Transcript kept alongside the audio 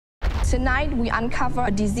Tonight, we uncover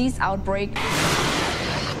a disease outbreak.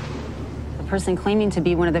 The person claiming to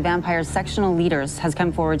be one of the vampire's sectional leaders has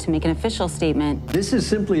come forward to make an official statement. This is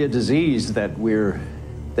simply a disease that we're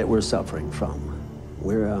suffering from.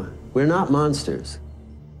 We're not monsters.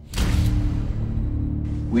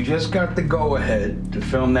 We just got the go-ahead to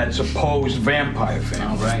film that supposed vampire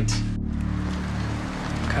film. All right.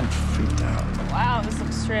 I'm kind of freaked out. Wow, this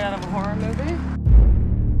looks straight out of a horror movie.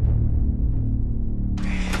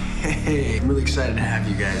 Hey, I'm really excited to have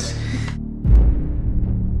you guys.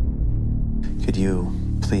 Could you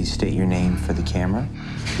please state your name for the camera?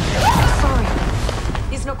 Sorry,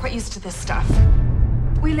 he's not quite used to this stuff.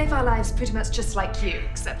 We live our lives pretty much just like you,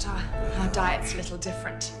 except our diet's a little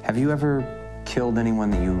different. Have you ever killed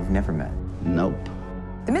anyone that you've never met? Nope.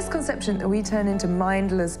 The misconception that we turn into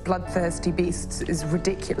mindless, bloodthirsty beasts is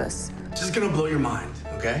ridiculous. This is gonna blow your mind,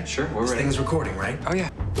 okay? Sure, we're This ready. thing is recording, right? Oh, yeah.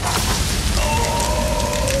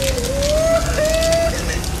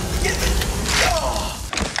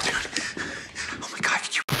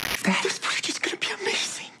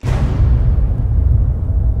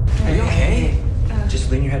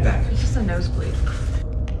 Lean your head back. It's just a nosebleed.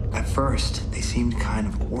 At first, they seemed kind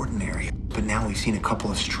of ordinary, but now we've seen a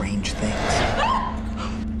couple of strange things.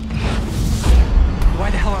 Why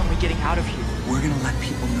the hell aren't we getting out of here? We're gonna let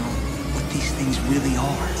people know what these things really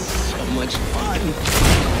are. So much fun. You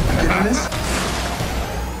getting this?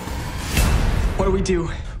 What do we do?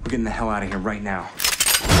 We're getting the hell out of here right now.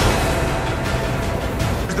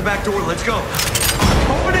 Where's the back door? Let's go.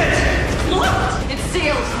 Open it! Look! It's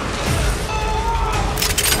sealed.